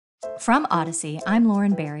From Odyssey, I'm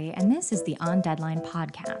Lauren Barry, and this is the On Deadline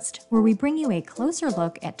podcast, where we bring you a closer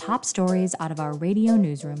look at top stories out of our radio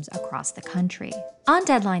newsrooms across the country. On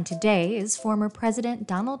Deadline today is former President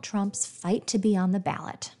Donald Trump's fight to be on the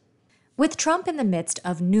ballot. With Trump in the midst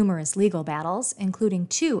of numerous legal battles, including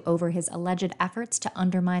 2 over his alleged efforts to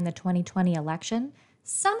undermine the 2020 election,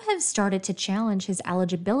 some have started to challenge his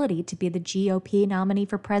eligibility to be the GOP nominee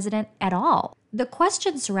for president at all. The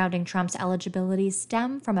questions surrounding Trump's eligibility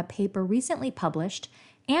stem from a paper recently published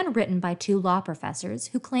and written by 2 law professors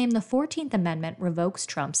who claim the 14th Amendment revokes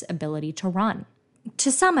Trump's ability to run.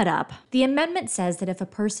 To sum it up, the amendment says that if a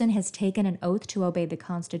person has taken an oath to obey the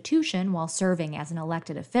Constitution while serving as an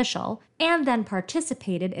elected official, and then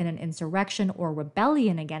participated in an insurrection or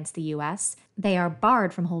rebellion against the U.S., they are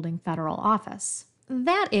barred from holding federal office.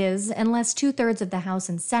 That is, unless 2/3 of the House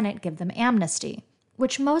and Senate give them amnesty,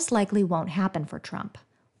 which most likely won't happen for Trump.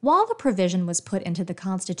 While the provision was put into the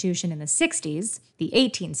Constitution in the 60s, the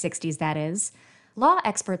 1860s that is, law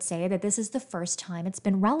experts say that this is the first time it's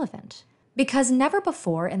been relevant. Because never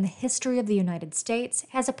before in the history of the United States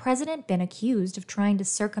has a president been accused of trying to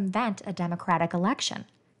circumvent a democratic election.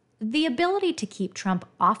 The ability to keep Trump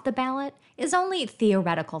off the ballot is only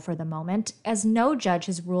theoretical for the moment, as no judge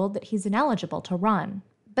has ruled that he's ineligible to run.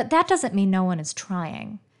 But that doesn't mean no one is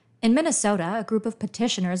trying. In Minnesota, a group of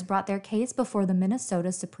petitioners brought their case before the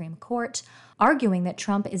Minnesota Supreme Court, arguing that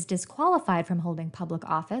Trump is disqualified from holding public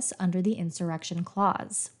office under the insurrection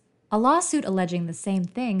clause. A lawsuit alleging the same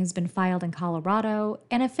thing has been filed in Colorado,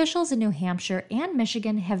 and officials in New Hampshire and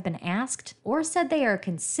Michigan have been asked or said they are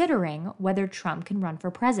considering whether Trump can run for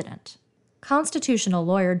president. Constitutional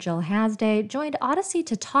lawyer Joe Hiti joined Odyssey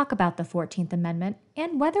to talk about the 14th Amendment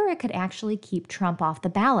and whether it could actually keep Trump off the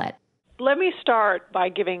ballot. Let me start by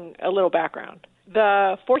giving a little background.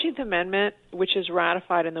 The 14th Amendment, which is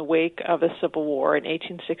ratified in the wake of the Civil War in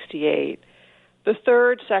 1868, the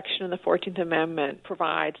third section of the 14th Amendment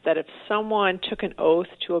provides that if someone took an oath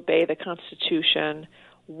to obey the Constitution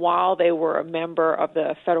while they were a member of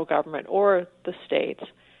the federal government or the states,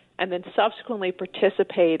 and then subsequently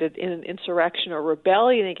participated in an insurrection or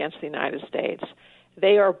rebellion against the United States,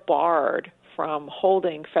 they are barred from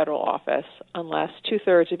holding federal office unless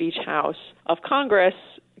 2/3 of each house of Congress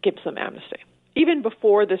gives them amnesty. Even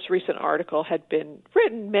before this recent article had been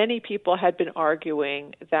written, many people had been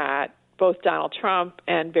arguing that both Donald Trump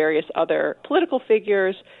and various other political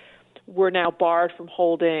figures were now barred from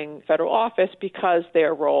holding federal office because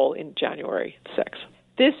their role in January 6th.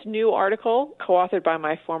 This new article, co-authored by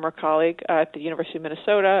my former colleague at the University of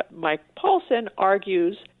Minnesota, Mike Paulson,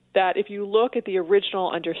 argues that if you look at the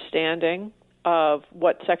original understanding of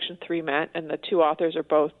what Section 3 meant, and the 2 authors are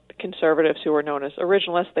both conservatives who are known as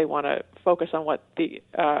originalists, they want to focus on what the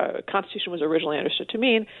Constitution was originally understood to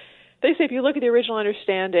mean. They say if you look at the original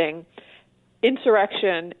understanding,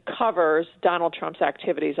 insurrection covers Donald Trump's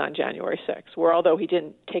activities on January 6th, where although he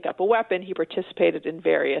didn't take up a weapon, he participated in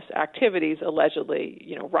various activities,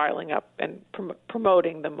 allegedly, riling up and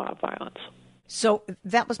promoting the mob violence. So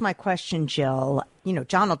that was my question, Jill.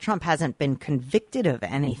 Donald Trump hasn't been convicted of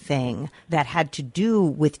anything that had to do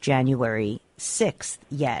with January 6th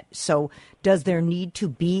yet. So does there need to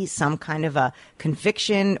be some kind of a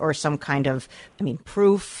conviction or some kind of,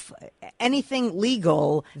 proof, anything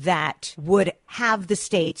legal that would have the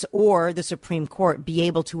states or the Supreme Court be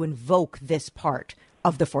able to invoke this part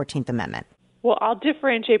of the 14th Amendment? Well, I'll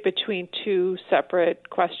differentiate between 2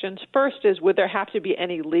 separate questions. First is, would there have to be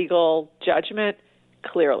any legal judgment?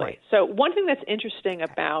 Clearly. Right. So one thing that's interesting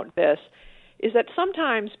about this is that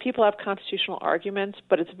sometimes people have constitutional arguments,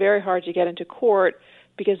 but it's very hard to get into court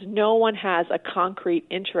because no one has a concrete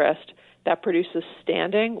interest that produces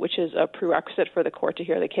standing, which is a prerequisite for the court to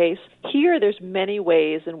hear the case. Here, there's many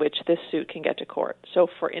ways in which this suit can get to court. So,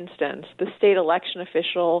 for instance, the state election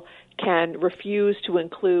official can refuse to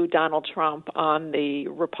include Donald Trump on the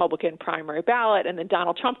Republican primary ballot, and then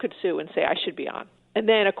Donald Trump could sue and say, I should be on. And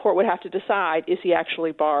then a court would have to decide, is he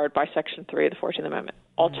actually barred by Section 3 of the 14th Amendment?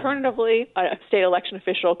 Alternatively, a state election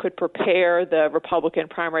official could prepare the Republican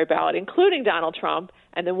primary ballot, including Donald Trump,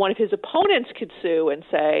 and then one of his opponents could sue and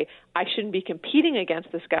say, I shouldn't be competing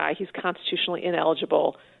against this guy. He's constitutionally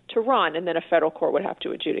ineligible to run, and then a federal court would have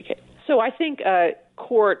to adjudicate. So I think a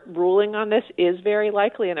court ruling on this is very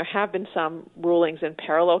likely, and there have been some rulings in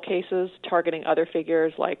parallel cases targeting other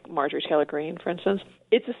figures like Marjorie Taylor Greene, for instance.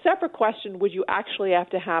 It's a separate question, would you actually have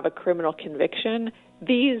to have a criminal conviction?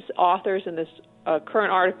 These authors in this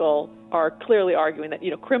current article are clearly arguing that,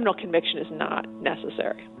 criminal conviction is not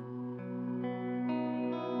necessary.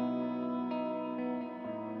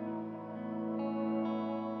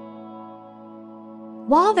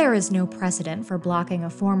 While there is no precedent for blocking a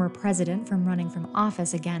former president from running from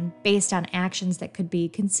office again based on actions that could be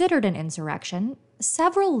considered an insurrection,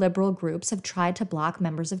 several liberal groups have tried to block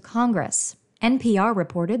members of Congress. NPR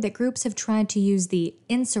reported that groups have tried to use the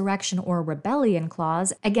insurrection or rebellion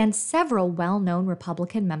clause against several well-known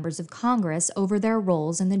Republican members of Congress over their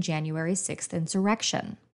roles in the January 6th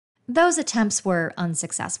insurrection. Those attempts were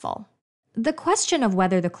unsuccessful. The question of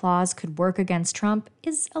whether the clause could work against Trump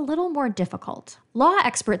is a little more difficult. Law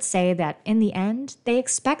experts say that, in the end, they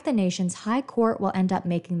expect the nation's high court will end up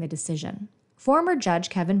making the decision. Former Judge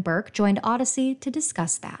Kevin Burke joined Odyssey to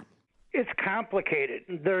discuss that. It's complicated.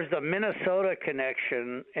 There's a Minnesota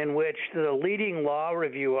connection in which the leading law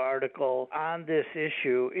review article on this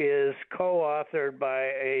issue is co-authored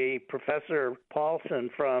by a Professor Paulson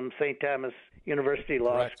from St. Thomas University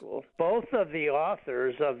Law School. Both of the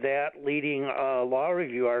authors of that leading law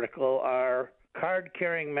review article are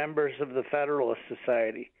card-carrying members of the Federalist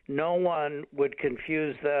Society. No one would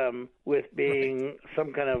confuse them with being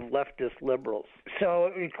some kind of leftist liberals.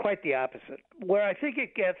 So it's quite the opposite. Where I think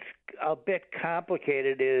it gets a bit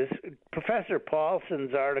complicated is Professor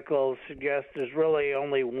Paulson's article suggests there's really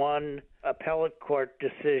only one appellate court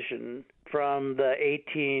decision from the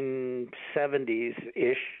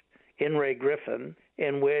 1870s-ish, in Ray Griffin,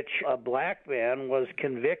 in which a black man was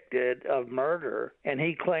convicted of murder, and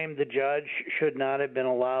he claimed the judge should not have been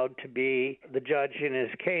allowed to be the judge in his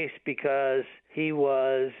case because he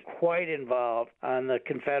was quite involved on the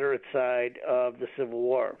Confederate side of the Civil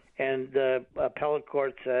War. And the appellate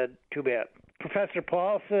court said, too bad. Professor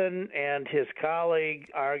Paulson and his colleague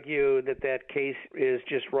argue that that case is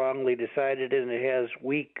just wrongly decided and it has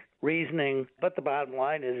weak reasoning, but the bottom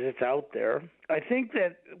line is it's out there. I think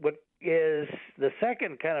that what is the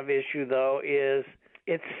second kind of issue, though, is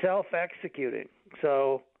it's self-executing.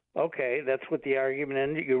 So, okay, that's what the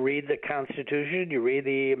argument is. You read the Constitution, you read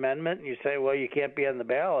the amendment, and you say, well, you can't be on the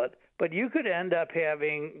ballot. But you could end up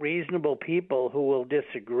having reasonable people who will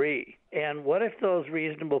disagree. And what if those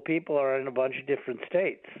reasonable people are in a bunch of different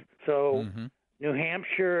states? So New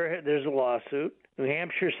Hampshire, there's a lawsuit. New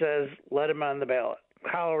Hampshire says, let him on the ballot.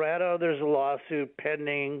 Colorado, there's a lawsuit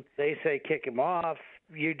pending. They say kick him off.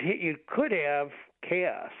 You could have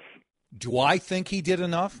chaos. Do I think he did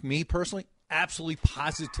enough, me personally? Absolutely,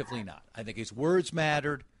 positively not. I think his words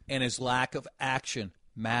mattered and his lack of action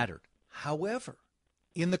mattered. However,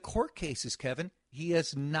 in the court cases, Kevin, he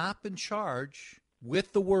has not been charged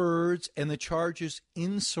with the words and the charges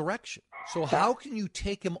insurrection. So how can you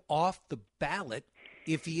take him off the ballot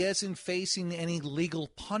if he isn't facing any legal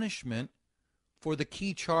punishment for the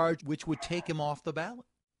key charge which would take him off the ballot?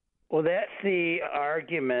 Well, that's the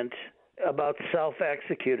argument about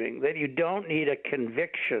self-executing, that you don't need a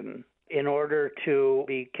conviction in order to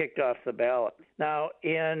be kicked off the ballot. Now,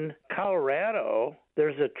 in Colorado,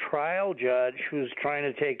 there's a trial judge who's trying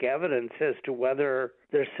to take evidence as to whether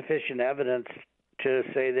there's sufficient evidence to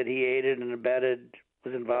say that he aided and abetted,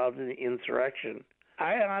 was involved in the insurrection.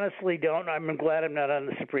 I honestly don't. I'm glad I'm not on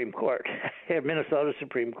the Supreme Court, Minnesota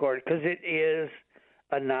Supreme Court, because it is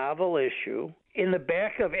a novel issue. In the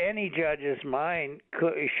back of any judge's mind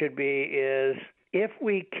should be is, if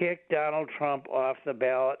we kick Donald Trump off the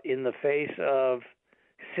ballot in the face of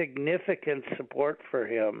significant support for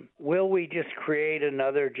him, will we just create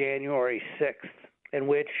another January 6th in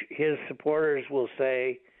which his supporters will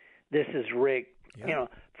say this is rigged? Yeah. You know,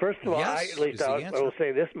 first of all, yes, I will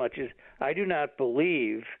say this much, is I do not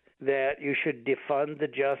believe that you should defund the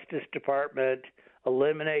Justice Department,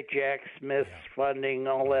 eliminate Jack Smith's funding,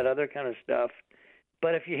 all that other kind of stuff.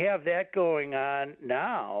 But if you have that going on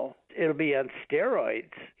now, it'll be on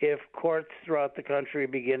steroids if courts throughout the country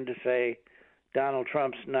begin to say Donald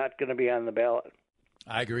Trump's not going to be on the ballot.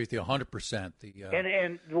 I agree with you 100%.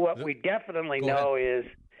 And what we definitely know is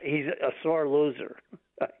he's a sore loser.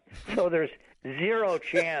 So there's zero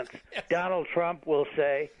chance Donald Trump will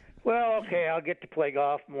say, well, okay, I'll get to play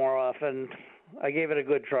golf more often. I gave it a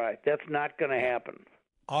good try. That's not going to happen.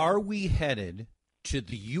 Are we headed to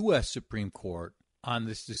the U.S. Supreme Court on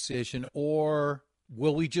this decision, or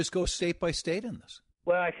will we just go state by state in this?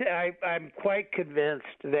 Well, I'm quite convinced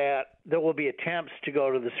that there will be attempts to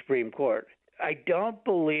go to the Supreme Court. I don't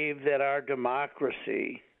believe that our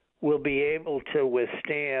democracy will be able to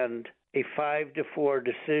withstand a 5-4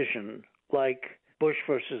 decision like Bush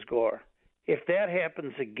versus Gore. If that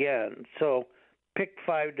happens again, so pick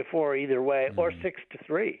 5-4 either way, or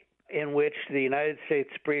 6-3, in which the United States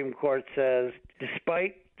Supreme Court says,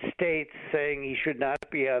 despite states saying he should not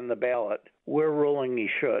be on the ballot, we're ruling he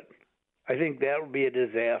should. I think that would be a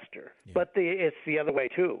disaster. But it's the other way,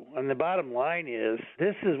 too. And the bottom line is,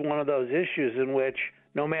 this is one of those issues in which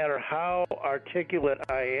no matter how articulate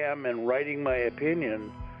I am in writing my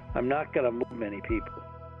opinion, I'm not going to move many people.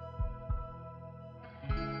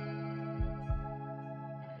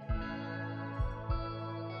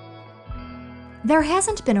 There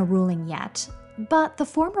hasn't been a ruling yet, but the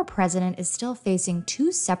former president is still facing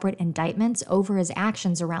two separate indictments over his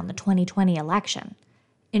actions around the 2020 election.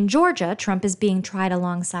 In Georgia, Trump is being tried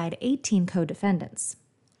alongside 18 co-defendants.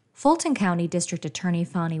 Fulton County District Attorney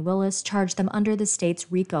Fani Willis charged them under the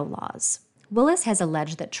state's RICO laws. Willis has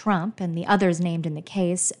alleged that Trump and the others named in the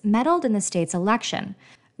case meddled in the state's election,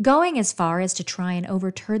 going as far as to try and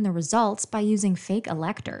overturn the results by using fake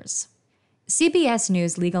electors. CBS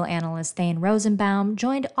News legal analyst Thane Rosenbaum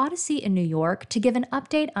joined Odyssey in New York to give an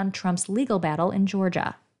update on Trump's legal battle in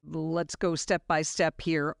Georgia. Let's go step by step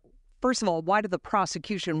here. First of all, why did the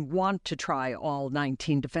prosecution want to try all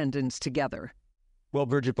 19 defendants together? Well,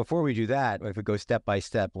 Bridget, before we do that, if we go step by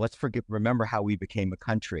step, let's remember how we became a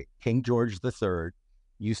country. King George III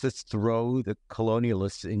used to throw the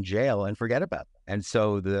colonialists in jail and forget about them. And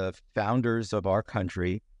so the founders of our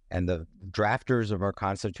country and the drafters of our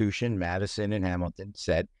Constitution, Madison and Hamilton,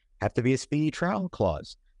 said, have to be a speedy trial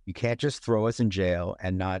clause. You can't just throw us in jail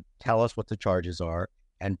and not tell us what the charges are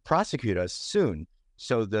and prosecute us soon.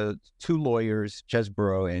 So the two lawyers,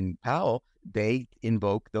 Chesborough and Powell, they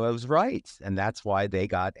invoke those rights, and that's why they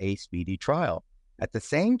got a speedy trial. At the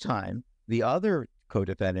same time, the other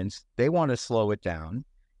co-defendants, they want to slow it down,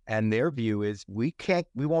 and their view is we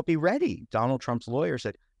won't be ready. Donald Trump's lawyer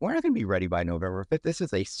said, we're not going to be ready by November 5th. This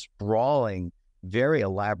is a sprawling, very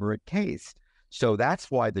elaborate case. So that's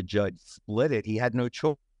why the judge split it. He had no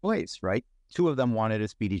choice, right? Two of them wanted a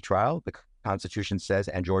speedy trial, the Constitution says,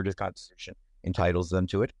 and Georgia's Constitution entitles them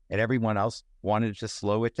to it, and everyone else wanted to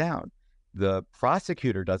slow it down. The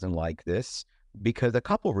prosecutor doesn't like this because a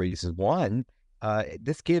couple reasons. One,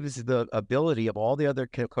 this gives the ability of all the other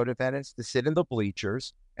co-defendants to sit in the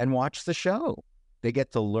bleachers and watch the show. They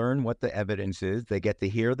get to learn what the evidence is. They get to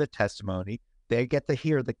hear the testimony. They get to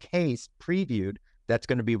hear the case previewed that's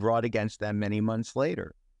going to be brought against them many months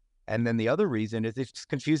later. And then the other reason is it's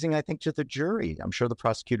confusing, I think, to the jury. I'm sure the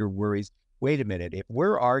prosecutor worries, wait a minute, if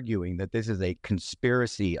we're arguing that this is a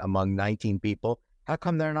conspiracy among 19 people, how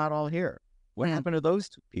come they're not all here? What happened to those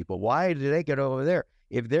two people? Why did they get over there?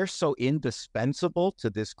 If they're so indispensable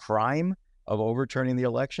to this crime of overturning the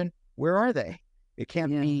election, where are they? It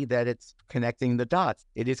can't be that it's connecting the dots.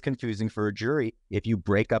 It is confusing for a jury if you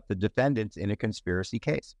break up the defendants in a conspiracy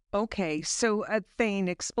case. Okay, so Thane,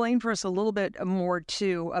 explain for us a little bit more,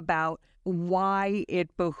 too, about why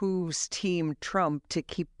it behooves Team Trump to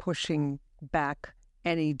keep pushing back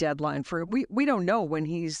any deadline for it. We don't know when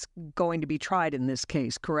he's going to be tried in this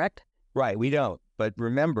case, correct? Right, we don't. But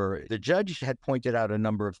remember, the judge had pointed out a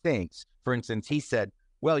number of things. For instance, he said,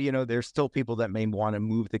 well, there's still people that may want to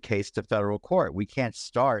move the case to federal court. We can't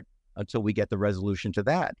start until we get the resolution to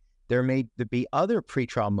that. There may be other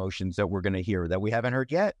pretrial motions that we're going to hear that we haven't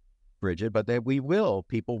heard yet, Bridget, but that we will.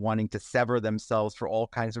 People wanting to sever themselves for all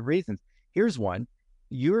kinds of reasons. Here's one.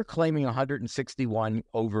 You're claiming 161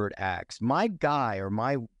 overt acts. My guy or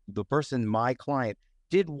the person, my client,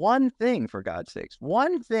 did one thing, for God's sakes,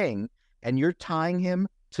 one thing, and you're tying him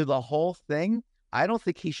to the whole thing? I don't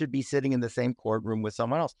think he should be sitting in the same courtroom with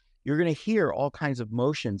someone else. You're going to hear all kinds of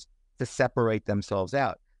motions to separate themselves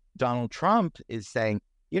out. Donald Trump is saying,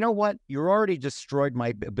 you know what? You already destroyed my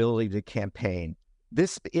ability to campaign.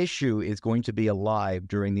 This issue is going to be alive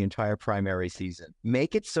during the entire primary season.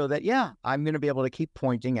 Make it so that, I'm going to be able to keep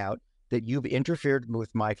pointing out that you've interfered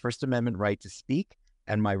with my First Amendment right to speak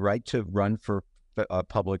and my right to run for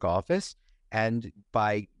public office. And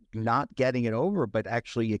by not getting it over, but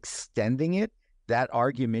actually extending it, that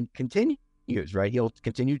argument continues, right? He'll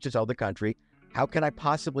continue to tell the country, how can I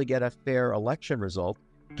possibly get a fair election result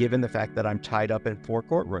given the fact that I'm tied up in 4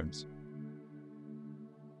 courtrooms?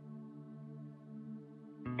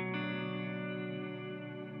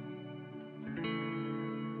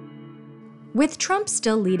 With Trump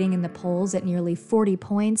still leading in the polls at nearly 40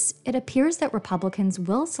 points, it appears that Republicans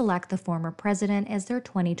will select the former president as their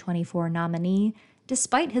 2024 nominee,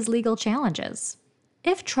 despite his legal challenges.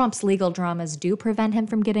 If Trump's legal dramas do prevent him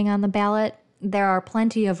from getting on the ballot, there are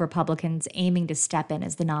plenty of Republicans aiming to step in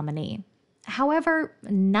as the nominee. However,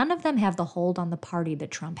 none of them have the hold on the party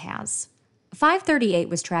that Trump has. 538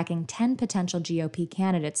 was tracking 10 potential GOP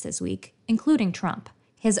candidates this week, including Trump.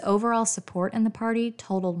 His overall support in the party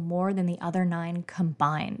totaled more than the other 9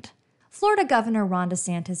 combined. Florida Governor Ron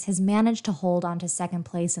DeSantis has managed to hold on to second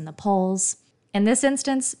place in the polls. In this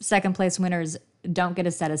instance, second place winners don't get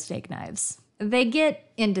a set of steak knives. They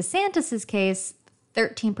get, in DeSantis' case,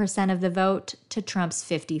 13% of the vote to Trump's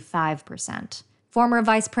 55%. Former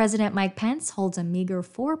Vice President Mike Pence holds a meager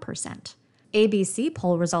 4%. ABC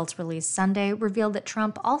poll results released Sunday revealed that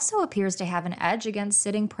Trump also appears to have an edge against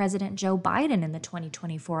sitting President Joe Biden in the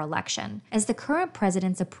 2024 election, as the current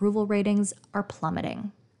president's approval ratings are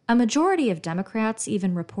plummeting. A majority of Democrats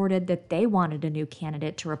even reported that they wanted a new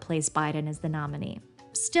candidate to replace Biden as the nominee.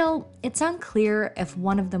 Still, it's unclear if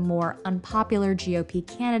one of the more unpopular GOP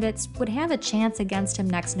candidates would have a chance against him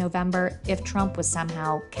next November if Trump was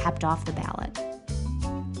somehow kept off the ballot.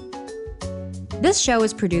 This show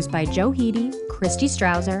is produced by Joe Hiti, Christy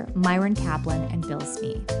Strawser, Myron Kaplan, and Bill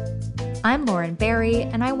Smee. I'm Lauren Barry,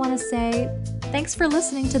 and I want to say thanks for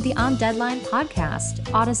listening to the On Deadline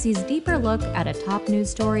podcast, Odyssey's deeper look at a top news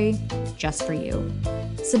story just for you.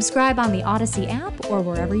 Subscribe on the Odyssey app or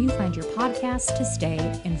wherever you find your podcasts to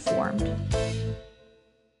stay informed.